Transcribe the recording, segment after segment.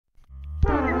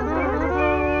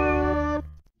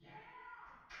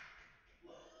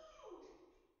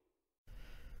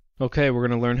Okay, we're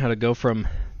going to learn how to go from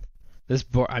this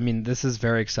I mean, this is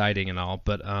very exciting and all,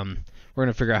 but we're going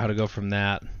to figure out how to go from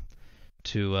that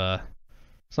to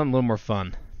something a little more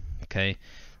fun. Okay,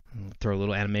 throw a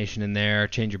little animation in there,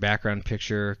 change your background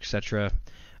picture, etc.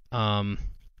 And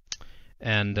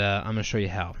I'm going to show you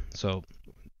how. So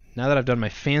now that I've done my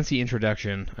fancy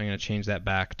introduction, I'm going to change that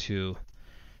back to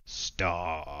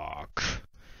stock.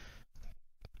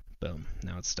 Boom,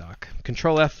 now it's stock.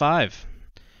 Control F5.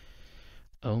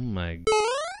 Oh my.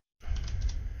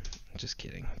 Just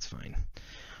kidding, it's fine.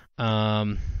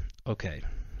 Okay,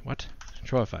 what?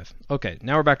 Control F5. Okay,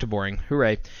 now we're back to boring.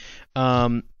 Hooray.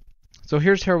 So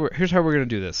here's how we're going to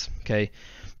do this. Okay.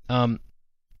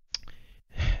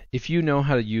 If you know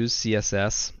how to use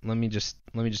CSS, let me just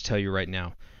tell you right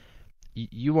now.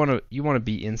 You want to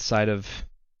be inside of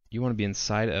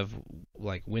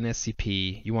like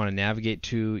WinSCP. You want to navigate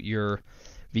to your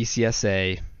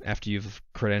VCSA after you've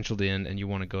credentialed in, and you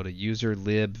want to go to user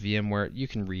lib VMware. You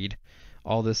can read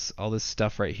all this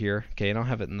stuff right here. Okay, and I'll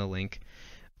have it in the link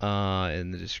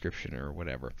in the description or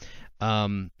whatever.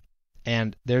 And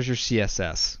there's your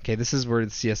CSS. Okay, this is where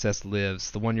the CSS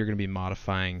lives. The one you're going to be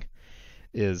modifying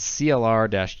is clr-ui.min.css.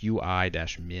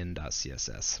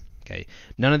 Okay,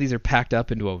 none of these are packed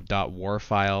up into a .war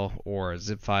file or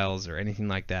zip files or anything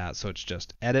like that. So it's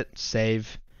just edit,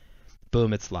 save,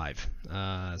 boom, it's live.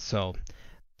 So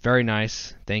very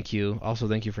nice. Thank you. Also,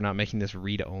 thank you for not making this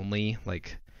read only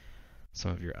like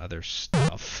some of your other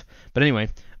stuff. But anyway,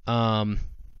 so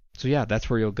yeah, that's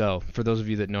where you'll go. For those of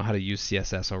you that know how to use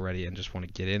CSS already and just want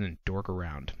to get in and dork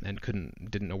around and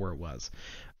didn't know where it was.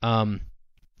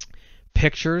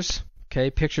 Pictures.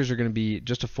 Okay, pictures are going to be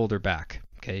just a folder back.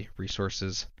 Okay,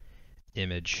 resources,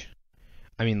 image.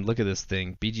 I mean, look at this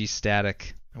thing. BG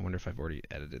static. I wonder if I've already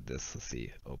edited this. Let's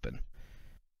see. Open.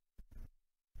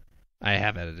 I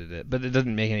have edited it, but it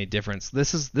doesn't make any difference.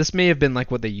 This may have been like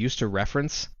what they used to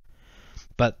reference,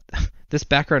 but this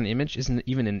background image isn't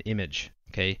even an image.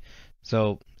 Okay,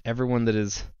 so everyone that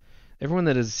is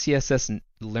CSS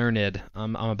learned,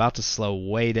 I'm about to slow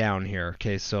way down here.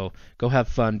 Okay, so go have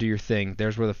fun, do your thing.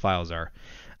 There's where the files are.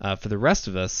 For the rest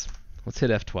of us, let's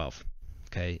hit F12.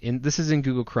 Okay, this is in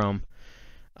Google Chrome.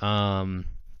 I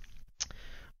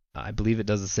believe it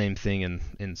does the same thing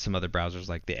in some other browsers,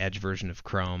 like the Edge version of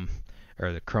Chrome,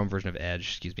 or the Chrome version of Edge,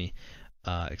 excuse me,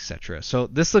 etc. So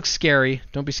this looks scary.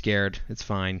 Don't be scared. It's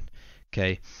fine.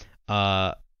 Okay.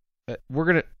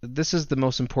 This is the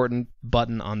most important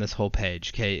button on this whole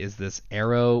page. Okay, is this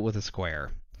arrow with a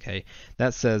square. Okay,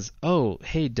 that says, oh,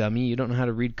 hey dummy, you don't know how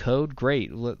to read code?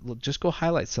 Great, just go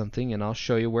highlight something and I'll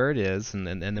show you where it is, and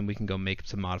then we can go make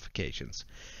some modifications.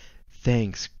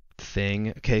 Thanks, thing.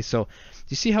 Okay, so do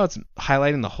you see how it's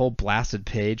highlighting the whole blasted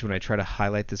page when I try to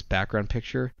highlight this background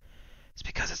picture? It's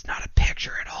because it's not a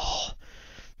picture at all.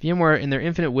 VMware, in their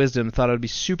infinite wisdom, thought it would be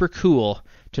super cool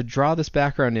to draw this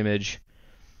background image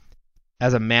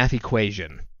as a math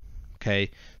equation.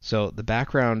 Okay, so the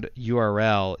background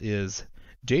URL is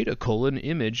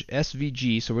data::image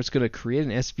svg, so it's going to create an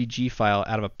svg file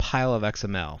out of a pile of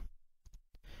XML.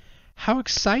 How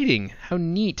exciting, how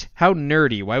neat, how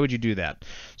nerdy. Why would you do that?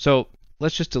 So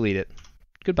let's just delete it.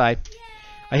 Goodbye.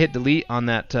 I hit delete on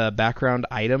that background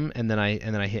item, and then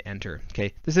I hit enter.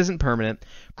 Okay, this isn't permanent.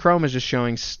 Chrome is just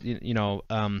showing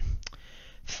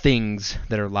things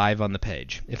that are live on the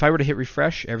page. If I were to hit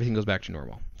refresh, everything goes back to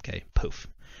normal. Okay, poof.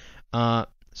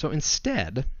 So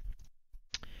instead,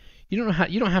 you don't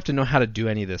have to know how to do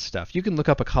any of this stuff. You can look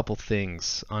up a couple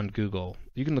things on Google.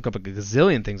 You can look up a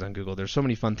gazillion things on Google. There's so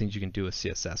many fun things you can do with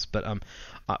CSS, but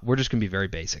we're just going to be very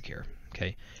basic here.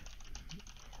 Okay,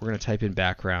 we're going to type in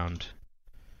background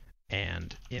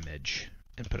and image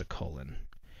and put a colon.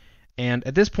 And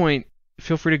at this point,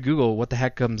 feel free to Google what the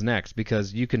heck comes next,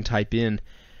 because you can type in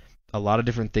a lot of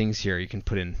different things here. You can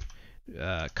put in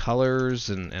colors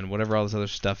and whatever all this other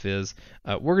stuff is.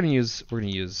 We're gonna use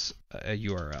a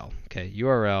URL. Okay,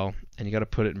 URL, and you got to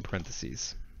put it in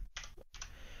parentheses.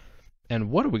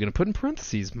 And what are we gonna put in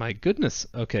parentheses? My goodness.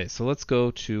 Okay, so let's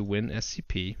go to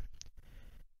WinSCP.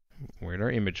 We're in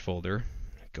our image folder.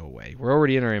 Go away. We're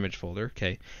already in our image folder.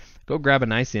 Okay, go grab a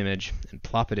nice image and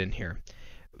plop it in here.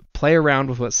 Play around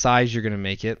with what size you're gonna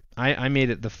make it. I made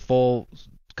it the full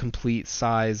complete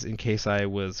size in case I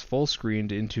was full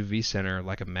screened into Vcenter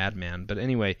like a madman. But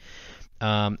anyway,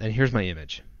 and here's my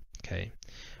image. Okay,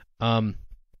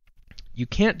 you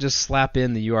can't just slap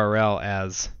in the URL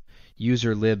as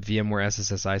user lib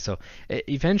vmware-sso.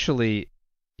 Eventually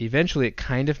it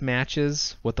kind of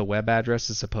matches what the web address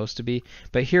is supposed to be,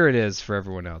 but here it is for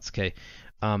everyone else. Okay,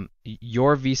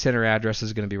 Your vCenter address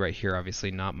is going to be right here,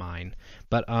 obviously, not mine.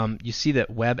 But you see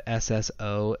that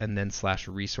webSSO and then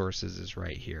 /resources is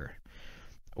right here.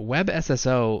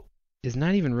 WebSSO is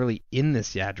not even really in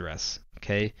this address,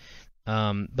 okay?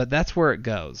 But that's where it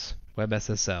goes,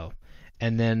 WebSSO.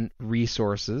 And then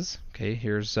resources, okay,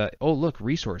 here's, oh look,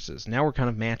 resources. Now we're kind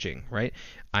of matching, right?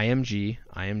 IMG,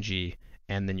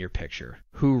 and then your picture.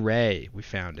 Hooray, we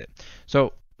found it.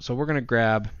 So we're going to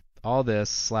grab all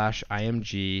this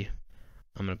 /img.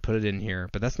 I'm going to put it in here,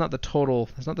 but that's not the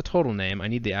total name. I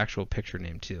need the actual picture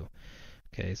name too.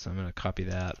 Okay, so I'm going to copy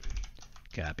that,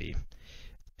 copy,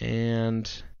 and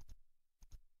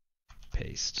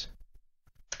paste,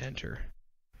 enter.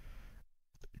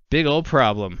 Big old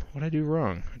problem. What did I do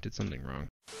wrong? I did something wrong.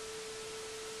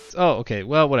 Oh, okay,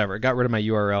 well, whatever. I got rid of my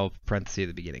URL parenthesis at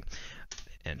the beginning.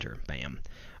 Enter, bam.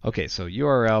 Okay, so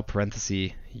URL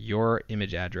parenthesis, your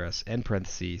image address, end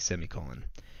parenthesis, semicolon.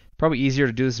 Probably easier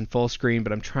to do this in full screen,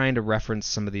 but I'm trying to reference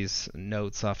some of these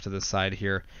notes off to the side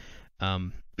here.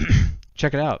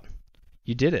 Check it out.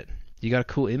 You did it. You got a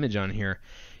cool image on here.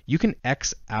 You can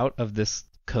X out of this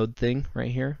code thing right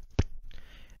here,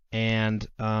 and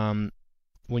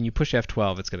when you push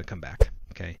F12, it's going to come back.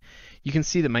 Okay, you can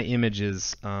see that my image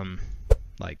is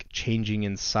like changing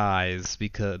in size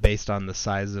based on the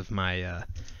size of my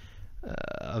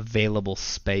available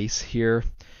space here.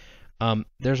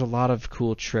 There's a lot of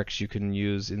cool tricks you can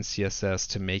use in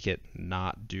CSS to make it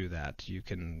not do that. You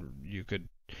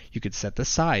could set the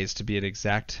size to be an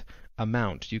exact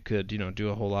amount. You could do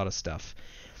a whole lot of stuff.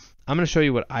 I'm going to show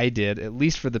you what I did, at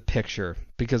least for the picture,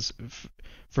 because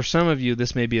for some of you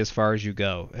this may be as far as you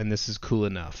go, and this is cool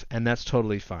enough, and that's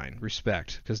totally fine.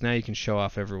 Respect, because now you can show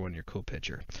off everyone your cool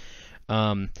picture.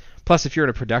 Plus, if you're in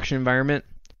a production environment,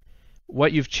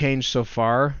 what you've changed so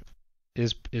far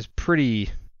is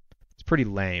pretty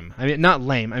lame. I mean, not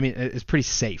lame. I mean, it's pretty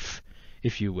safe,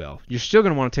 if you will. You're still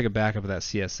going to want to take a backup of that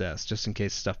CSS just in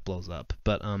case stuff blows up,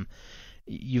 but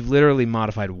you've literally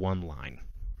modified one line,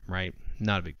 right?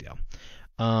 Not a big deal.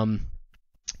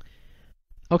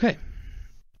 Okay,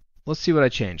 let's see what I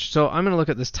changed. So I'm going to look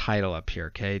at this title up here,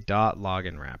 okay?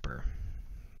 .login wrapper.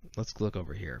 Let's look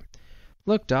over here.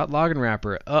 Look, .login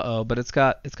wrapper. Uh-oh, but it's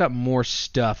got more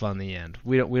stuff on the end.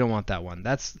 We don't want that one.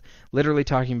 That's literally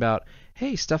talking about,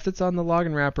 hey, stuff that's on the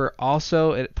login wrapper.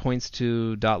 Also, it points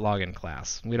to .login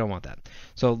class. We don't want that.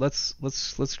 So let's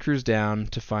cruise down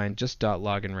to find just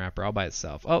 .login wrapper all by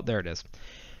itself. Oh, there it is.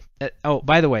 Oh,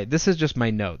 by the way, this is just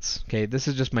my notes. Okay, this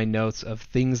is just my notes of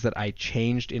things that I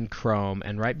changed in Chrome,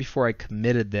 and right before I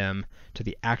committed them to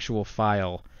the actual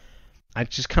file, I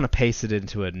just kind of pasted it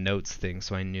into a notes thing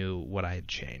so I knew what I had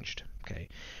changed. Okay.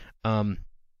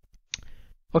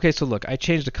 Okay, so look, I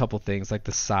changed a couple things like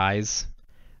the size.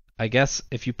 I guess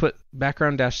if you put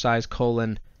background-size :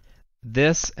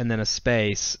 this and then a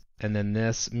space, and then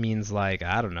this means, like,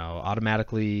 I don't know,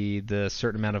 automatically the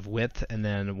certain amount of width and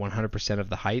then 100% of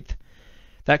the height.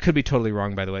 That could be totally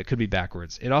wrong, by the way. It could be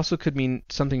backwards. It also could mean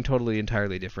something totally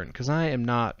entirely different, because I am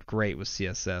not great with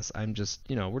CSS. I'm just,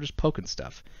 we're just poking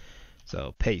stuff.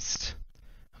 So paste.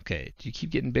 Okay, do you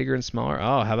keep getting bigger and smaller?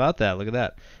 Oh, how about that? Look at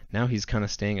that. Now he's kind of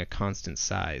staying a constant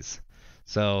size.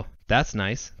 So that's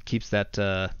nice. Keeps that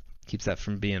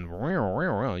from being,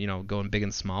 going big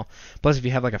and small. Plus, if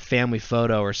you have like a family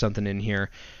photo or something in here,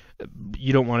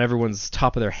 you don't want everyone's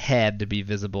top of their head to be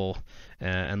visible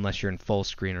unless you're in full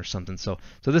screen or something. So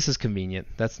this is convenient.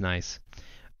 That's nice.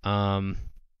 At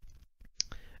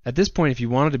this point, if you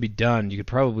wanted to be done, you could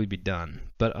probably be done.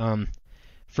 But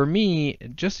for me,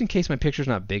 just in case my picture's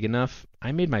not big enough,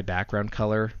 I made my background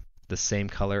color the same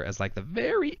color as like the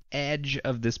very edge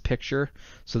of this picture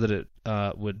so that it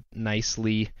would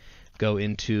nicely go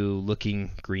into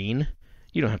looking green.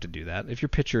 You don't have to do that. If your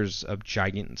picture's of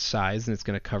giant size and it's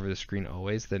going to cover the screen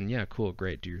always, then yeah, cool,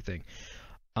 great, do your thing.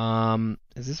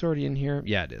 Is this already in here?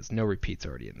 Yeah, it is. No repeats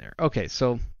already in there. Okay,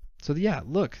 so yeah,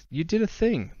 look, you did a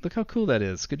thing. Look how cool that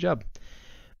is. Good job.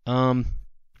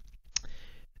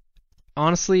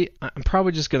 Honestly, I'm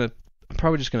probably just gonna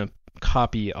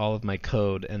copy all of my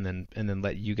code and then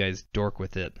let you guys dork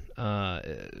with it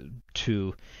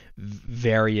to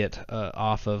vary it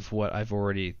off of what I've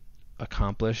already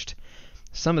accomplished.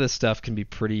 Some of this stuff can be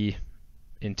pretty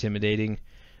intimidating.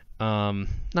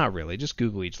 Not really. Just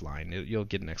Google each line. You'll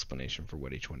get an explanation for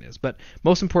what each one is. But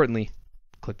most importantly,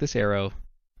 click this arrow.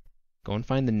 Go and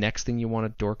find the next thing you want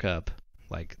to dork up,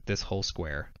 like this whole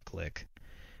square. Click.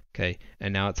 Okay,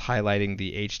 and now it's highlighting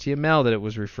the HTML that it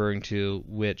was referring to,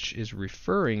 which is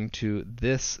referring to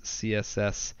this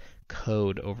CSS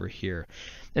code over here.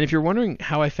 And if you're wondering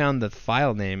how I found the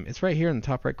file name, it's right here in the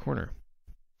top right corner.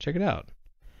 Check it out.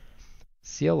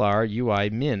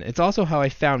 clr-ui.min. It's also how I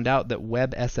found out that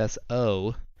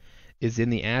webapps is in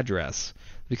the address,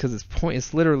 because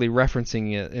it's literally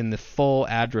referencing it in the full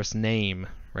address name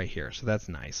right here. So that's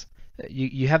nice.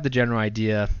 You have the general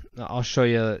idea. I'll show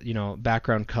you,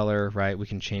 background color, right? We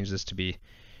can change this to be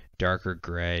darker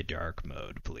gray, dark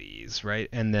mode, please, right?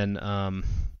 And then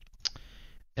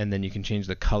you can change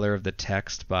the color of the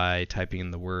text by typing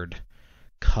in the word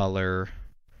color,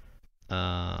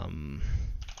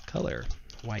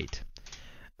 white.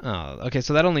 Oh, okay,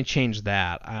 so that only changed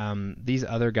that. These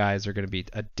other guys are going to be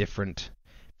a different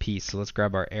piece. So let's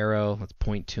grab our arrow. Let's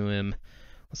point to him.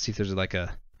 Let's see if there's like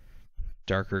a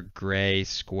darker gray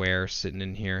square sitting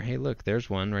in here. Hey, look, there's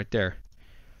one right there.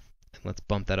 And let's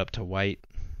bump that up to white.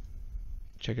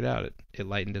 Check it out. It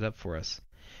lightened it up for us.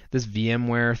 This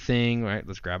VMware thing, right?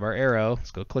 Let's grab our arrow.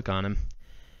 Let's go click on him.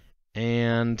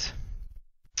 And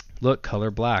look, color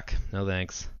black. No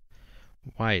thanks.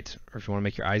 White, or if you want to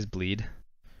make your eyes bleed,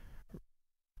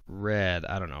 red.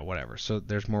 I don't know, whatever. So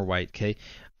there's more white. Okay.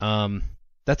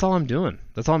 That's all I'm doing.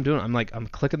 I'm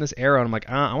clicking this arrow and I'm like,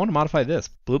 I want to modify this.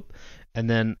 Bloop. And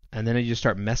then you just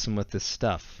start messing with this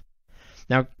stuff.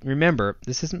 Now remember,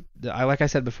 this isn't, like I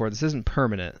said before, this isn't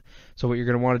permanent. So what you're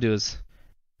going to want to do is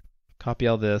copy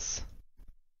all this,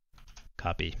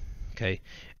 copy, okay?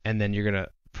 And then you're going to,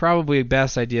 probably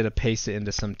best idea to paste it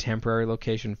into some temporary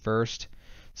location first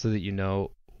so that you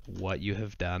know what you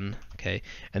have done, okay?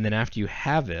 And then after you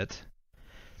have it,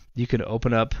 you can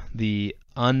open up the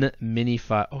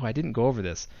unminify. Oh, I didn't go over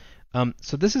this.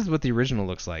 So this is what the original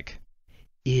looks like.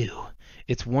 Ew.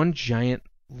 It's one giant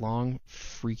long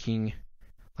freaking,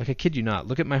 like I kid you not.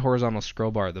 Look at my horizontal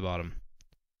scroll bar at the bottom.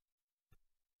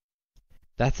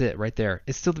 That's it right there.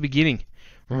 It's still the beginning.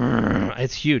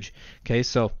 It's huge. Okay,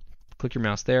 so click your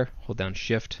mouse there, hold down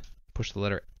shift, push the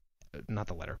letter,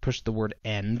 push the word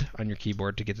end on your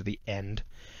keyboard to get to the end,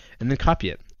 and then copy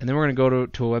it. And then we're going to go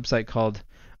to a website called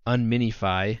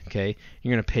Unminify. Okay,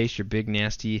 you're going to paste your big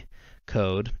nasty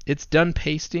code. It's done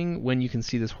pasting when you can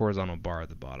see this horizontal bar at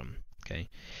the bottom. Okay,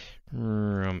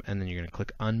 and then you're going to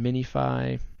click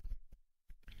Unminify.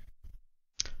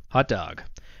 Hot dog.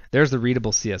 There's the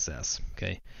readable CSS.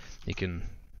 Okay, you can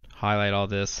highlight all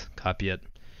this, copy it,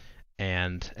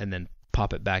 and then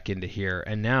pop it back into here.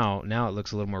 And now it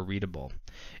looks a little more readable.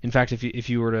 In fact, if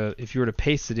you were to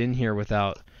paste it in here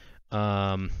without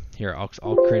here,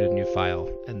 I'll create a new file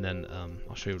and then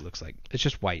I'll show you what it looks like. It's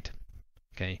just white.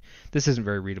 Okay, this isn't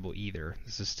very readable either.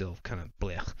 This is still kind of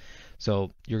blech.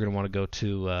 So you're going to want to go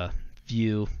to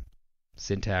View,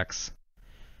 Syntax,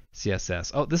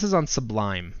 CSS. Oh, this is on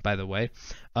Sublime, by the way.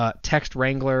 Text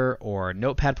Wrangler or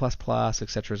Notepad++,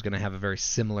 etc. is going to have a very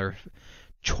similar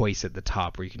choice at the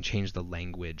top where you can change the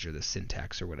language or the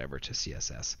syntax or whatever to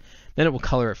CSS. Then it will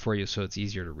color it for you so it's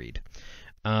easier to read.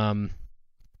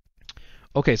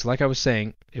 Okay, so like I was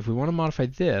saying, if we want to modify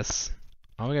this,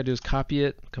 all we got to do is copy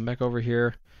it, come back over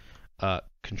here,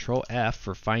 Control F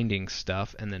for finding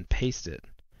stuff, and then paste it.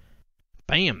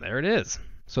 Bam, there it is.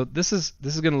 So this is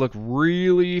going to look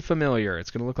really familiar.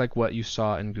 It's going to look like what you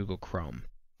saw in Google Chrome,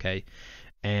 okay?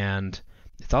 And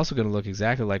it's also going to look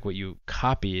exactly like what you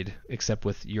copied, except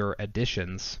with your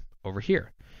additions over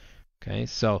here, okay?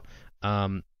 So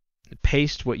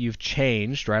paste what you've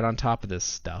changed right on top of this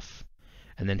stuff,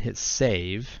 and then hit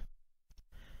save,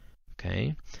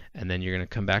 okay? And then you're going to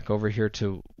come back over here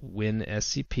to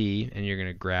WinSCP, and you're going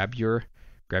to grab your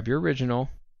original,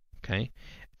 okay?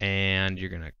 And you're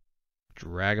going to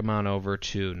drag them on over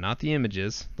to, not the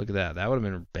images, look at that, that would have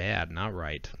been bad, not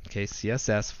right, okay,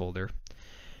 CSS folder,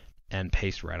 and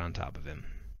paste right on top of him.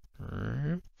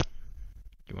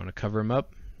 You want to cover him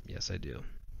up? Yes, I do.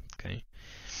 Okay.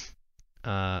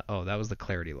 Oh, that was the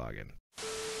Clarity login.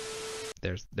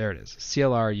 There it is,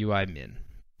 clr-ui.min.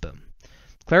 Boom.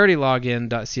 Clarity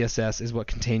login.css is what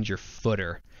contains your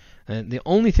footer. And the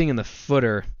only thing in the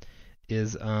footer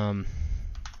is, let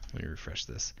me refresh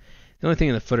this. The only thing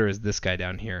in the footer is this guy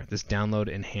down here, this download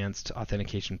enhanced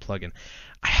authentication plugin.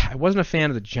 I wasn't a fan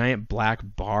of the giant black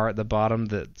bar at the bottom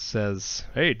that says,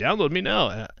 hey, download me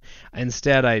now.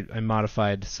 Instead, I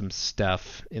modified some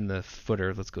stuff in the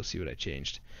footer. Let's go see what I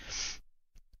changed.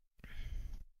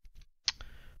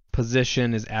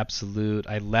 Position is absolute.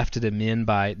 I left it in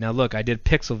by, now look, I did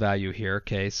pixel value here,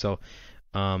 okay, so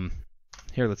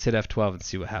here, let's hit F12 and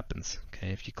see what happens.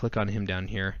 Okay, if you click on him down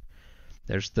here,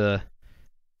 there's the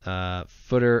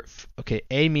footer. Okay,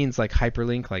 A means like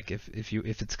hyperlink, like if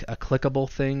it's a clickable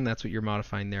thing, that's what you're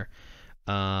modifying there.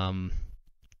 Maybe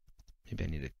I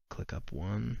need to click up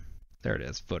one. There it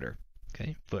is, footer.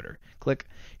 Okay, footer. Click.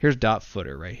 Here's dot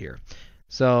footer right here.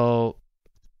 So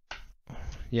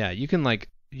yeah, you can like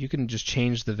you can just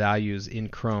change the values in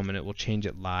Chrome and it will change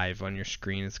it live on your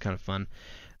screen. It's kind of fun.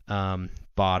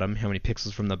 Bottom, how many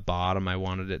pixels from the bottom I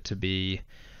wanted it to be,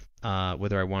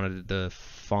 whether I wanted the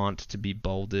font to be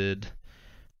bolded,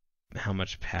 how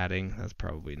much padding. That's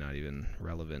probably not even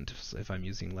relevant if I'm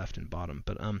using left and bottom.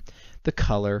 But the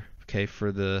color, okay,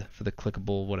 for the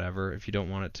clickable whatever. If you don't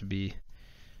want it to be,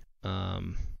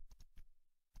 oh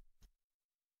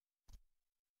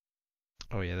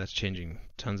yeah, that's changing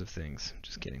tons of things.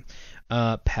 Just kidding.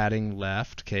 Padding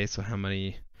left, okay. So how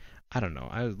many? I don't know.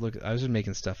 I was just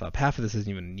making stuff up. Half of this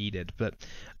isn't even needed, but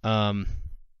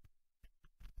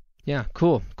yeah,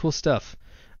 cool stuff.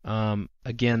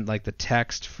 Again, like the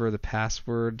text for the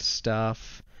password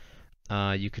stuff,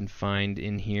 you can find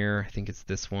in here. I think it's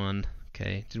this one.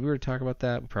 Okay, did we already talk about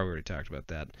that? We probably already talked about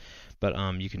that. But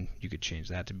you could change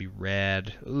that to be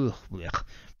red. Ugh, blech,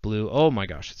 blue. Oh my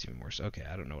gosh, it's even worse. Okay,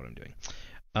 I don't know what I'm doing.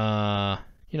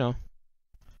 You know,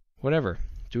 whatever.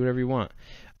 Do whatever you want.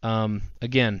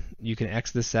 Again, you can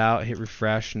X this out, hit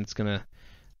refresh, and it's gonna,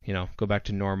 go back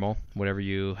to normal. Whatever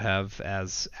you have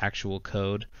as actual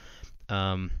code.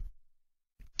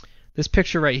 This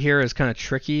picture right here is kind of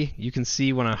tricky. You can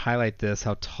see when I highlight this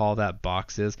how tall that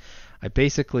box is. I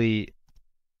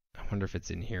wonder if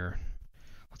it's in here.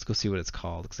 Let's go see what it's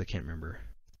called because I can't remember.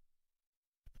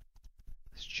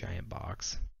 This giant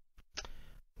box.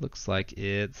 Looks like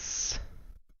it's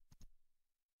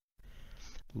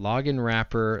login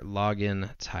wrapper, login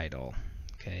title.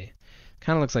 Okay,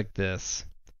 kind of looks like this.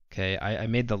 Okay, I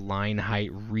made the line height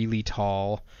really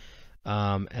tall.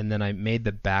 And then I made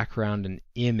the background an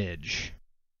image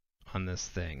on this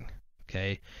thing,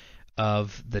 okay,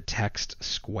 of the text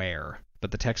square. But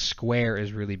the text square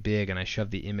is really big, and I shoved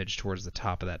the image towards the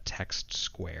top of that text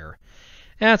square.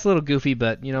 Yeah, it's a little goofy,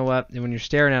 but you know what? When you're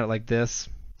staring at it like this,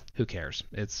 who cares?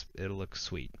 It'll look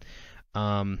sweet.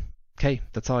 Okay,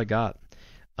 that's all I got.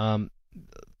 Let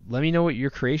me know what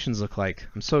your creations look like.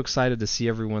 I'm so excited to see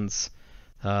everyone's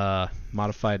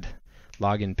modified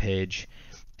login page.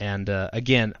 And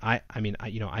again,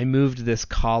 I moved this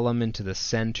column into the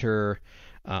center.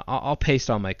 I'll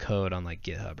paste all my code on like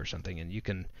GitHub or something, and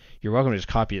you're welcome to just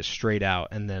copy it straight out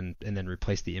and then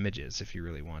replace the images if you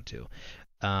really want to.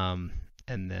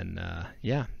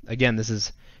 Yeah, again, this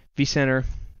is Vcenter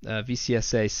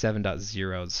VCSA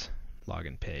 7.0's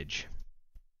login page.